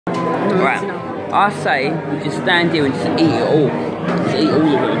Right, I say we just stand here and just eat it all. Just eat all of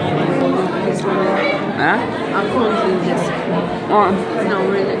it. Huh? I can't do this. Alright. No,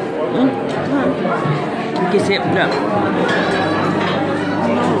 really. Kiss it, look.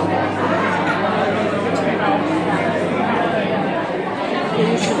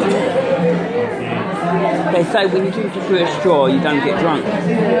 They say when you drink it through a straw, you don't get drunk.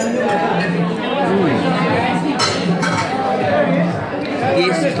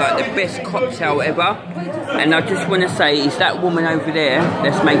 This is like the best cocktail ever. And I just want to say, it's that woman over there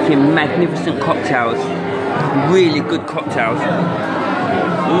that's making magnificent cocktails. Really good cocktails.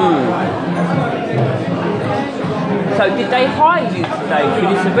 So did they hire you today for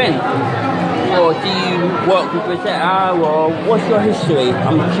this event? Or do you work with Rosetta, or what's your history?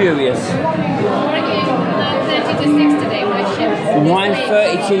 I'm curious. Working 30 to 6 today, my shift.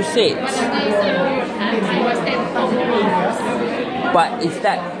 9:30 to 6. One of these overtime, I was staying for 4 hours. But is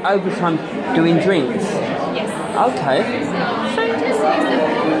that overtime doing drinks? Yes. Okay. So just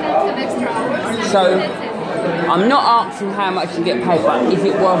an extra hours. So I'm not asking how much you get paid, but is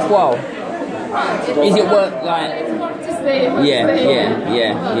it worthwhile? Is it worth like? It's worth to stay. Yeah.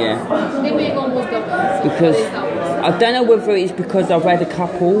 They make almost double. Because I don't know whether it's because I've had a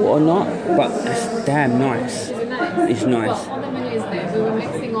couple or not, but it's damn nice. Is it nice? It's nice. Well, all the menu is there. We were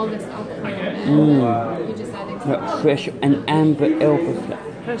mixing all this up. We just added Look, fresh and amber elbow flap.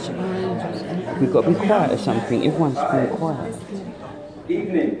 Fresh oranges. We've got to be quiet or something. Everyone's being quiet.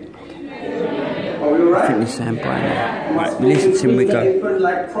 Evening. Are we alright? I think we stand by now. Right, listen to him, we go.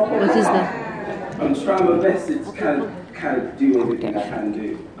 What is that? I'm trying my best to kind of do everything I can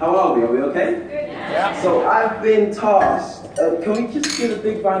do. How are we? Are we okay? Yeah. So I've been tasked. Can we just give a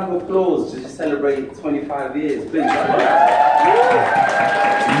big round of applause to just celebrate 25 years, please?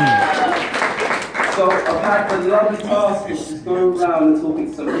 So I've had the lovely task of just going around and talking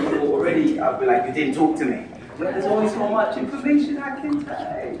to some people already. I've been like, you didn't talk to me. But there's only so much information I can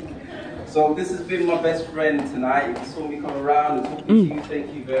take. So this has been my best friend tonight. You saw me come around and talking to you.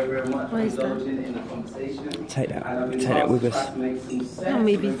 Thank you very, very much for indulging in the conversation. Take that. And I've been Take that with us. to make some sense. No,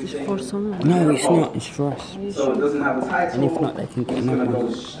 maybe it's for someone. No, it's not. It's for us. So it doesn't have a title. And if not, they can get I'm just another going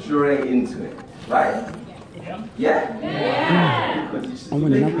to go straight into it. Right? Yeah? Because I you're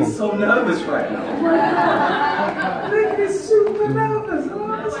want making another me one. so nervous right now. You're making me super nervous. Oh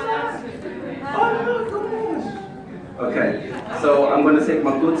my gosh. Okay, so I'm going to take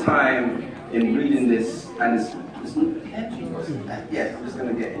my good time in reading this, and it's yeah, I'm just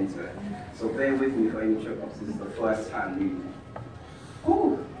going to get into it. So bear with me for any trip-ups. This is the first time reading it.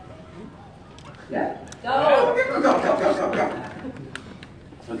 Ooh. Yeah? Go! Go.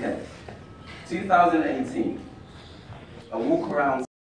 Okay. 2018. A walk around